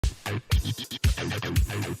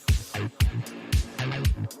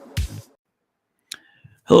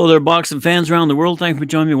Hello there, boxing fans around the world. Thank you for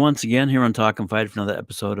joining me once again here on Talk and Fight for another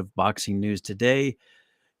episode of Boxing News Today.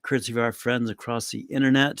 Courtesy of our friends across the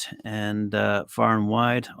internet and far and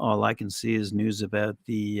wide, all I can see is news about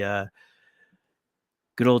the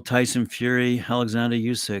good old Tyson Fury, Alexander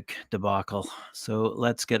Usyk debacle. So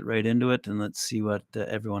let's get right into it and let's see what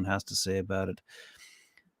everyone has to say about it.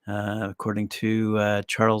 According to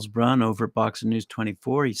Charles Brunn over at Boxing News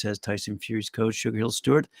 24, he says Tyson Fury's coach, Sugar Hill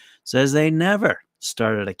Stewart, says they never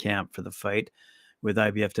started a camp for the fight with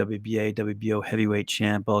IBF, WBA, WBO heavyweight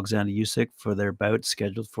champ Alexander Usyk for their bout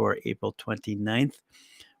scheduled for April 29th.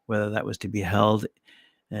 Whether that was to be held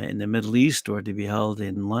in the Middle East or to be held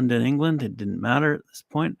in London, England, it didn't matter at this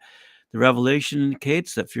point. The revelation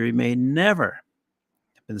indicates that Fury may never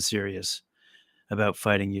have been serious about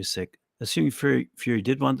fighting Usyk. Assuming Fury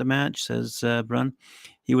did want the match, says Brunn,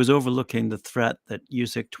 he was overlooking the threat that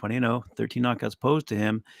Usyk, 20-0, 13 knockouts posed to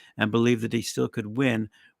him, and believed that he still could win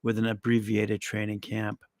with an abbreviated training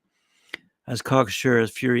camp. As cocksure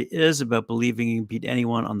as Fury is about believing he can beat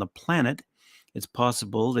anyone on the planet, it's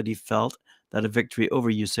possible that he felt that a victory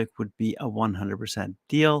over Usyk would be a 100%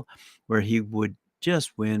 deal, where he would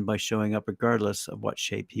just win by showing up regardless of what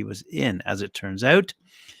shape he was in. As it turns out,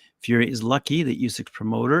 Fury is lucky that Usyk's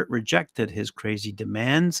promoter rejected his crazy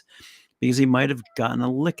demands because he might have gotten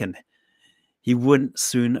a licking he wouldn't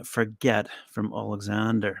soon forget from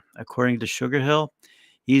Alexander. According to Sugar Hill,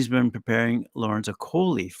 he's been preparing Lawrence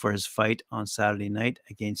Okolie for his fight on Saturday night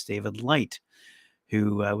against David Light,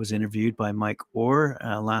 who was interviewed by Mike Orr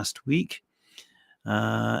last week.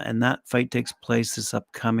 And that fight takes place this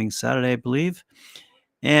upcoming Saturday, I believe.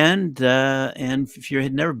 And Fury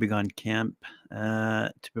had never begun camp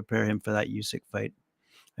to prepare him for that Usyk fight,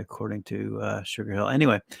 according to Sugar Hill.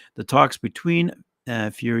 Anyway, the talks between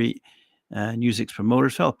Fury and Usyk's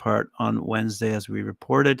promoters fell apart on Wednesday, as we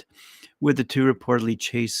reported, with the two reportedly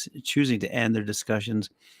choosing to end their discussions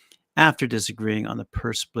after disagreeing on the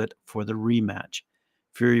purse split for the rematch.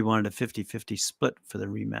 Fury wanted a 50-50 split for the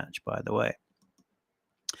rematch, by the way.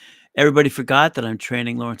 Everybody forgot that I'm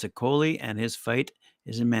training Lawrence Okolie, and his fight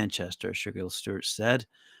is in Manchester, Sugar Hill Stewart said.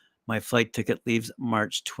 My flight ticket leaves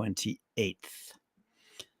March 28th.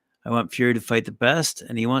 I want Fury to fight the best,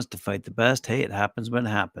 and he wants to fight the best. Hey, it happens when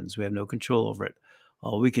it happens. We have no control over it.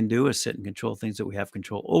 All we can do is sit and control things that we have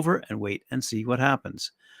control over and wait and see what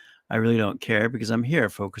happens. I really don't care because I'm here,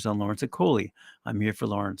 focused on Lawrence Okolie. I'm here for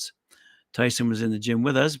Lawrence. Tyson was in the gym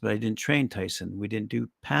with us, but I didn't train Tyson. We didn't do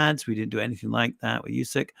pads. We didn't do anything like that with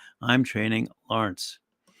Usyk. I'm training Lawrence.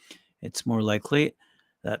 It's more likely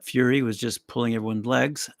that Fury was just pulling everyone's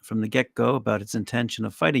legs from the get-go about its intention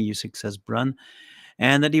of fighting Usyk, says Brunn,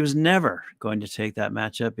 and that he was never going to take that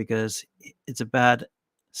matchup because it's a bad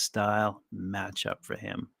style matchup for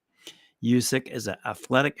him. Usyk is an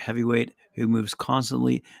athletic heavyweight who moves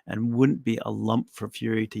constantly and wouldn't be a lump for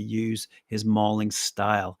Fury to use his mauling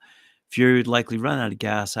style. Fury would likely run out of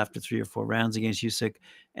gas after 3 or 4 rounds against Usyk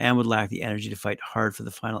and would lack the energy to fight hard for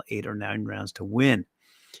the final 8 or 9 rounds to win.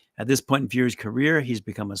 At this point in Fury's career, he's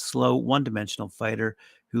become a slow, one-dimensional fighter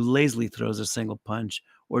who lazily throws a single punch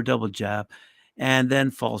or double jab and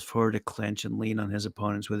then falls forward to clinch and lean on his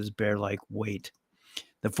opponents with his bear-like weight.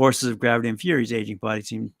 The forces of gravity in Fury's aging body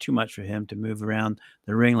seem too much for him to move around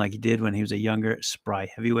the ring like he did when he was a younger, spry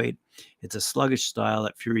heavyweight. It's a sluggish style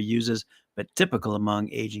that Fury uses, but typical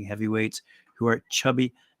among aging heavyweights who are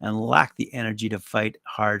chubby and lack the energy to fight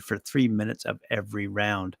hard for 3 minutes of every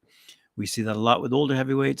round. We see that a lot with older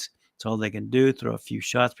heavyweights. It's all they can do, throw a few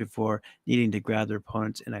shots before needing to grab their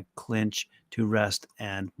opponents in a clinch to rest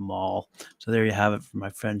and maul. So there you have it from my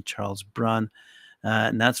friend Charles Brunn.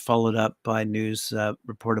 And that's followed up by news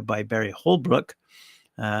reported by Barry Holbrook,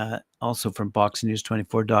 also from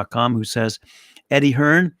BoxingNews24.com, who says Eddie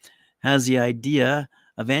Hearn has the idea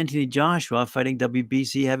of Anthony Joshua fighting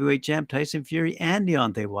WBC heavyweight champ Tyson Fury and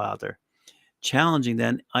Deontay Wilder, challenging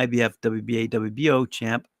then IBF, WBA, WBO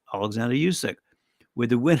champ Alexander Usyk, with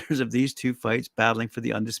the winners of these two fights battling for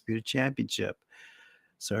the undisputed championship.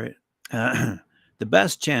 The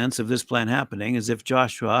best chance of this plan happening is if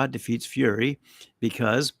Joshua defeats Fury,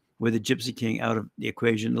 because with the Gypsy King out of the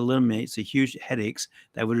equation, eliminates the huge headaches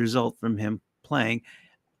that would result from him playing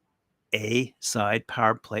A-side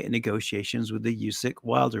power play in negotiations with the Usyk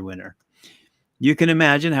Wilder winner. You can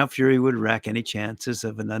imagine how Fury would wreck any chances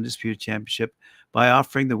of an undisputed championship by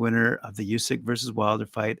offering the winner of the Usyk versus Wilder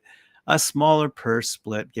fight a smaller purse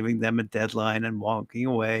split, giving them a deadline and walking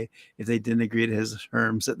away if they didn't agree to his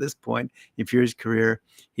terms. At this point in Fury's career,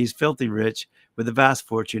 he's filthy rich with a vast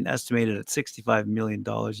fortune estimated at $65 million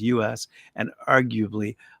US and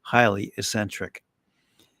arguably highly eccentric.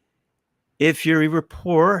 If Fury were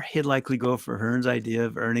poor, he'd likely go for Hearn's idea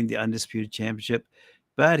of earning the undisputed championship,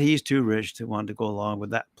 but he's too rich to want to go along with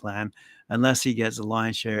that plan unless he gets a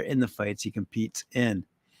lion's share in the fights he competes in.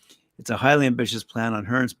 It's a highly ambitious plan on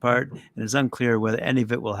Hearn's part, and it's unclear whether any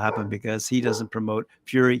of it will happen because he doesn't promote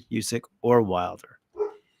Fury, Usyk, or Wilder.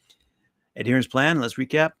 Adherence plan, let's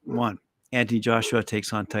recap. 1. Anthony Joshua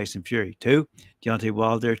takes on Tyson Fury. 2. Deontay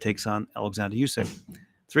Wilder takes on Alexander Usyk.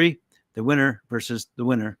 3. The winner versus the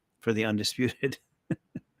winner for the undisputed.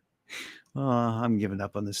 Oh, I'm giving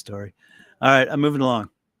up on this story. All right, I'm moving along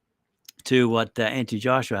to what Anthony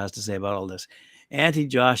Joshua has to say about all this. Anthony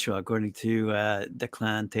Joshua, according to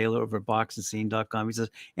Declan Taylor over boxingscene.com, he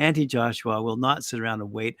says, Anthony Joshua will not sit around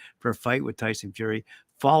and wait for a fight with Tyson Fury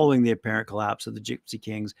following the apparent collapse of the Gypsy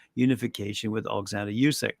King's unification with Alexander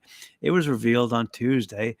Usyk. It was revealed on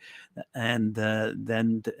Tuesday and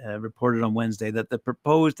then reported on Wednesday that the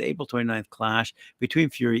proposed April 29th clash between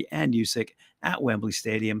Fury and Usyk at Wembley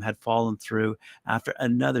Stadium had fallen through after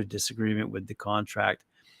another disagreement with the contract.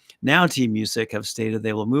 Now, Team Usyk have stated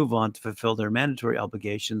they will move on to fulfill their mandatory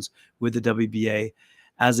obligations with the WBA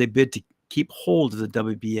as they bid to keep hold of the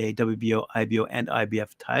WBA, WBO, IBO, and IBF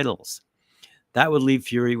titles. That would leave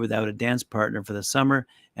Fury without a dance partner for the summer,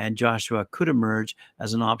 and Joshua could emerge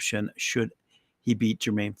as an option should he beat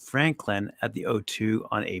Jermaine Franklin at the O2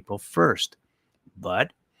 on April 1st.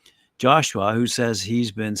 But Joshua, who says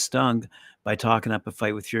he's been stung by talking up a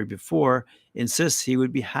fight with Fury before, insists he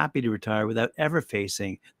would be happy to retire without ever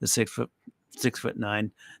facing the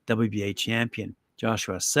 6'9" WBA champion.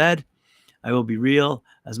 Joshua said, I will be real.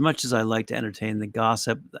 As much as I like to entertain the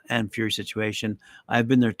gossip and Fury situation, I've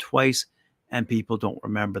been there twice and people don't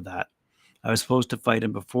remember that. I was supposed to fight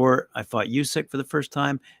him before I fought Usyk for the first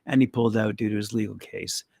time, and he pulled out due to his legal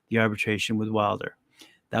case, the arbitration with Wilder.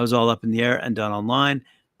 That was all up in the air and done online.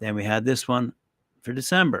 Then we had this one for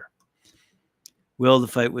December. Will the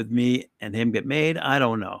fight with me and him get made? I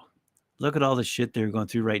don't know. Look at all the shit they're going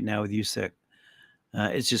through right now with Usyk.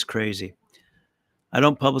 It's just crazy. I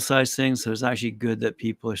don't publicize things, so it's actually good that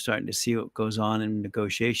people are starting to see what goes on in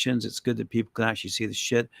negotiations. It's good that people can actually see the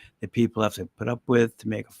shit that people have to put up with to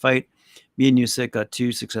make a fight. Me and Usyk got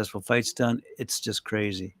 2 successful fights done. It's just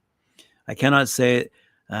crazy. I cannot say it.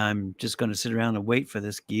 I'm just going to sit around and wait for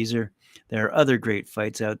this geezer. There are other great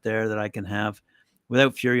fights out there that I can have.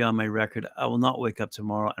 Without Fury on my record, I will not wake up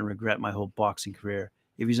tomorrow and regret my whole boxing career.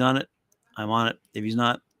 If he's on it, I'm on it. If he's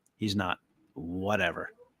not, he's not.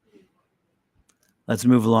 Whatever. Let's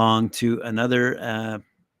move along to another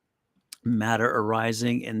matter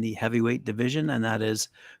arising in the heavyweight division, and that is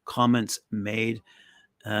comments made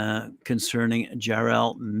concerning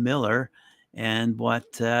Jarrell Miller and what,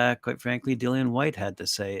 quite frankly, Dillian White had to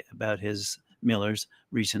say about Miller's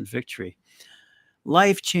recent victory.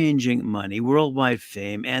 Life-changing money, worldwide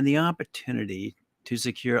fame, and the opportunity to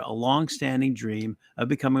secure a long-standing dream of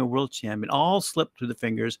becoming a world champion all slipped through the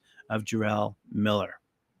fingers of Jarrell Miller.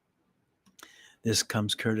 This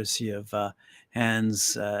comes courtesy of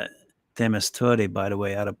Hans Demastore, by the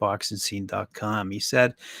way, out of boxingscene.com. He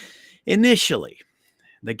said, initially,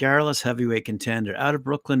 the garrulous heavyweight contender out of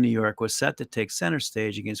Brooklyn, New York, was set to take center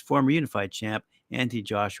stage against former unified champ Anthony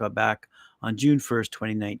Joshua back on June 1st,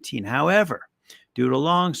 2019. However, due to a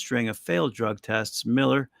long string of failed drug tests,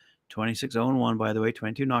 Miller, 26-0-1, by the way,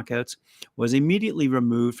 22 knockouts, was immediately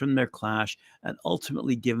removed from their clash and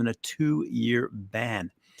ultimately given a 2-year ban.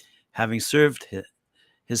 Having served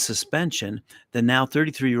his suspension, the now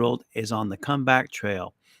 33-year-old is on the comeback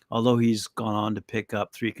trail. Although he's gone on to pick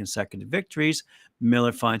up 3 consecutive victories,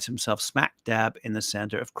 Miller finds himself smack dab in the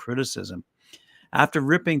center of criticism. After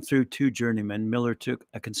ripping through 2 journeymen, Miller took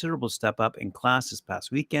a considerable step up in class this past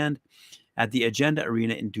weekend. At the Agenda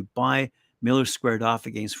Arena in Dubai, Miller squared off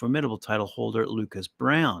against formidable title holder Lucas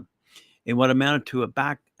Brown. In what amounted to a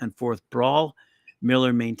back-and-forth brawl,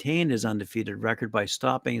 Miller maintained his undefeated record by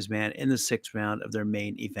stopping his man in the 6th round of their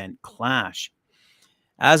main event clash.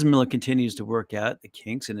 As Miller continues to work out the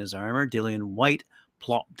kinks in his armor, Dillian White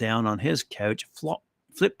plopped down on his couch,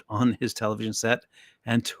 flipped on his television set,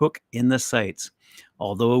 and took in the sights.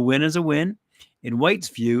 Although a win is a win, in White's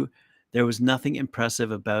view, there was nothing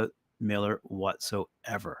impressive about Miller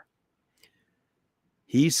whatsoever.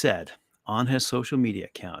 He said on his social media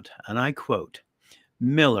account, and I quote,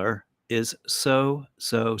 Miller is so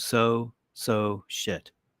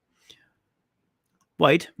shit.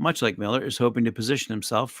 White, much like Miller, is hoping to position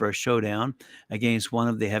himself for a showdown against one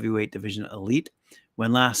of the heavyweight division elite.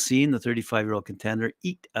 When last seen, the 35-year-old contender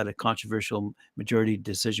eked out a controversial majority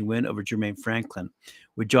decision win over Jermaine Franklin.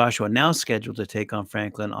 With Joshua now scheduled to take on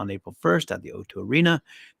Franklin on April 1st at the O2 Arena,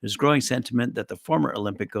 there's growing sentiment that the former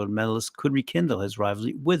Olympic gold medalist could rekindle his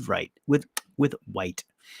rivalry with White.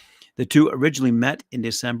 The two originally met in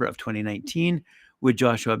December of 2019, with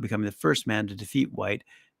Joshua becoming the first man to defeat White,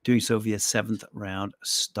 doing so via 7th round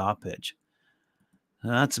stoppage.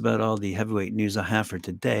 That's about all the heavyweight news I have for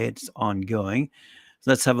today. It's ongoing. So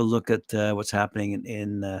let's have a look at what's happening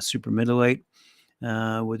in super middleweight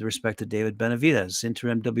with respect to David Benavidez.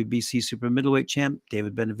 Interim WBC super middleweight champ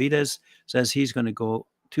David Benavidez says he's going to go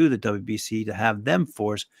to the WBC to have them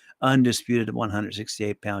force undisputed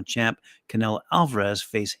 168-pound champ Canelo Alvarez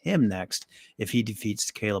face him next if he defeats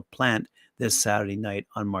Caleb Plant this Saturday night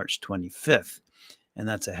on March 25th. And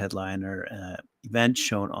that's a headliner event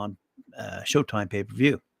shown on Showtime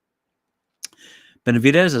pay-per-view.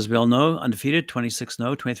 Benavidez, as we all know, undefeated,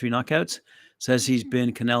 26-0, 23 knockouts, says he's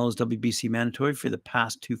been Canelo's WBC mandatory for the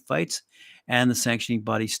past 2 fights, and the sanctioning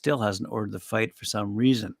body still hasn't ordered the fight for some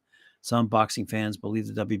reason. Some boxing fans believe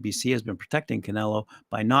the WBC has been protecting Canelo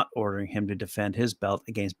by not ordering him to defend his belt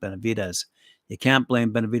against Benavidez. You can't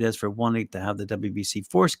blame Benavidez for wanting to have the WBC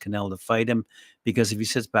force Canelo to fight him, because if he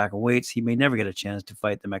sits back and waits, he may never get a chance to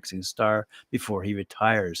fight the Mexican star before he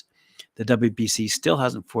retires. The WBC still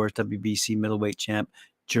hasn't forced WBC middleweight champ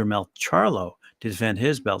Jermell Charlo to defend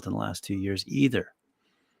his belt in the last 2 years either.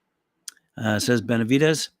 Says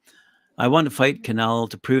Benavidez, I want to fight Canelo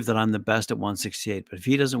to prove that I'm the best at 168, but if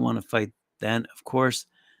he doesn't want to fight, then, of course,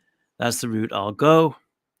 that's the route I'll go.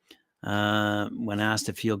 When asked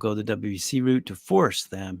if he'll go the WBC route to force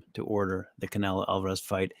them to order the Canelo Alvarez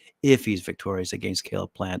fight if he's victorious against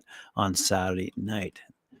Caleb Plant on Saturday night.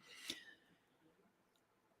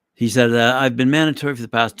 He said, I've been mandatory for the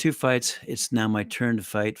past 2 fights. It's now my turn to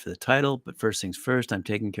fight for the title. But first things first, I'm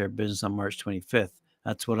taking care of business on March 25th.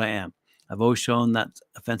 That's what I am. I've always shown that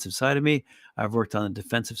offensive side of me. I've worked on the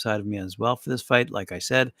defensive side of me as well for this fight. Like I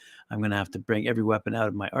said, I'm going to have to bring every weapon out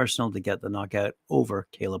of my arsenal to get the knockout over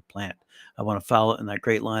Caleb Plant. I want to follow in that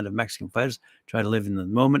great line of Mexican fighters, try to live in the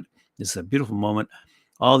moment. This is a beautiful moment.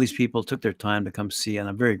 All these people took their time to come see, and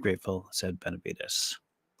I'm very grateful, said Benavidez.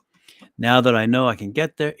 Now that I know I can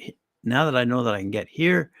get there, now that I know that I can get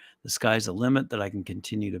here, the sky's the limit, that I can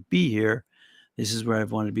continue to be here. This is where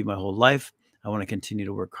I've wanted to be my whole life. I want to continue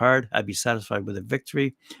to work hard. I'd be satisfied with a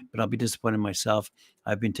victory, but I'll be disappointed in myself.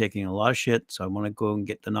 I've been taking a lot of shit, so I want to go and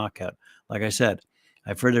get the knockout. Like I said,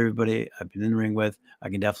 I've heard everybody I've been in the ring with. I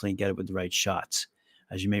can definitely get it with the right shots.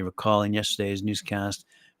 As you may recall in yesterday's newscast,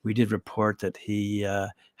 we did report that he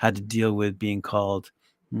had to deal with being called,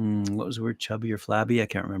 what was the word, chubby or flabby? I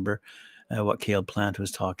can't remember what Caleb Plant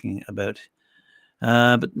was talking about.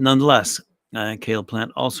 But nonetheless, Caleb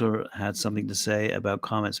Plant also had something to say about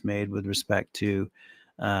comments made with respect to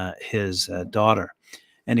his daughter.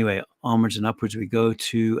 Anyway, onwards and upwards we go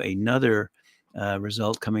to another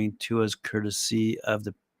result coming to us courtesy of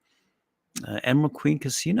the Emerald Queen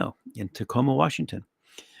Casino in Tacoma, Washington.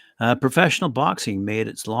 Professional boxing made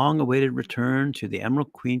its long-awaited return to the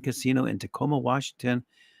Emerald Queen Casino in Tacoma, Washington.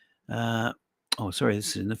 This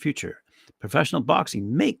is in the future. Professional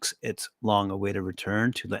boxing makes its long-awaited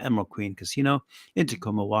return to the Emerald Queen Casino in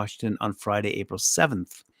Tacoma, Washington on Friday, April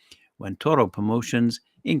 7th, when Toro Promotions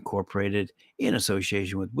Incorporated, in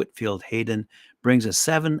association with Whitfield Hayden, brings a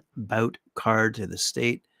 7-bout card to the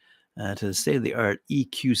state-of-the-art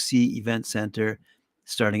EQC Event Center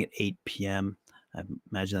starting at 8 p.m. I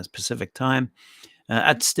imagine that's Pacific time.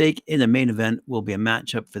 At stake in the main event will be a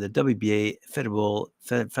matchup for the WBA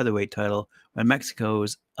featherweight title when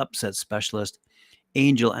Mexico's upset specialist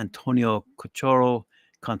Angel Antonio Cochoro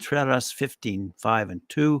Contreras,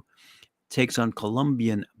 15-5-2, takes on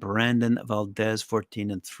Colombian Brandon Valdez,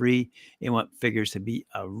 14-3, in what figures to be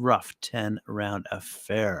a rough 10-round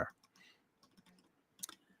affair.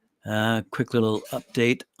 Quick little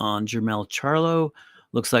update on Jermell Charlo.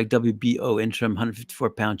 Looks like WBO interim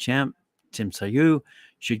 154-pound champ Tim Sayu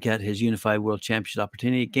should get his unified world championship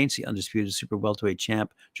opportunity against the undisputed super welterweight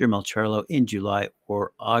champ Jermell Charlo in July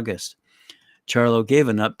or August. Charlo gave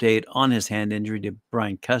an update on his hand injury to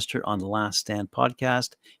Brian Custer on the Last Stand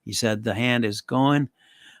podcast. He said, the hand is going.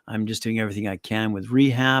 I'm just doing everything I can with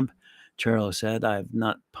rehab. Charlo said, I have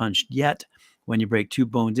not punched yet. When you break 2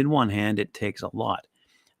 bones in one hand, it takes a lot.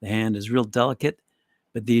 The hand is real delicate,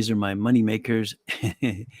 but these are my money makers.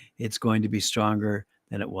 It's going to be stronger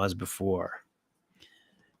than it was before.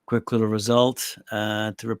 Quick little result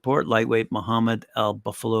to report. Lightweight Muhammad El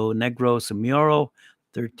Buffalo Negro Samioro,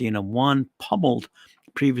 13-1, pummeled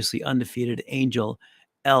previously undefeated Angel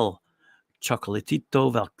El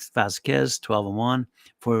Chocolatito Vasquez, 12-1,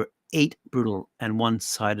 for 8 brutal and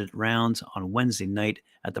one-sided rounds on Wednesday night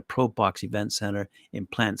at the Pro Box Event Center in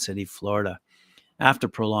Plant City, Florida. After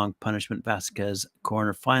prolonged punishment, Vasquez's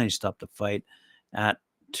corner finally stopped the fight at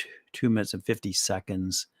 2 minutes and 50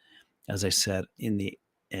 seconds, as I said, in the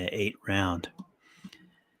 8th round.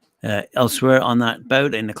 Elsewhere on that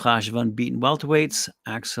bout, in the clash of unbeaten welterweights,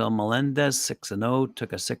 Axel Melendez, 6-0,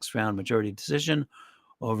 took a 6th-round majority decision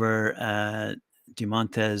over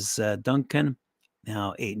Demontes Duncan,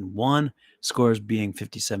 now 8-1, scores being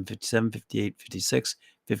 57-57, 58-56,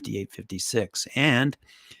 58-56. And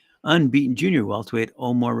unbeaten junior welterweight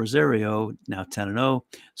Omar Rosario, now 10-0,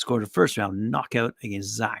 scored a first-round knockout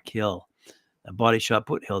against Zach Hill. A body shot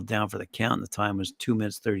put Hill down for the count, and the time was 2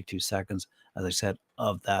 minutes, 32 seconds, as I said,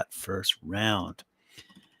 of that first round.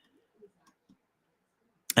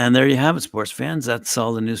 And there you have it, sports fans. That's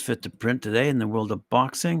all the news fit to print today in the world of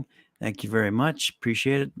boxing. Thank you very much.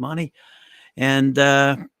 Appreciate it, Monty. And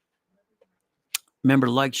remember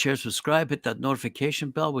to like, share, subscribe, hit that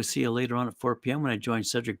notification bell. We'll see you later on at 4 p.m. when I join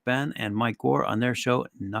Cedric Ben and Mike Gore on their show,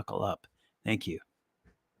 Knuckle Up. Thank you.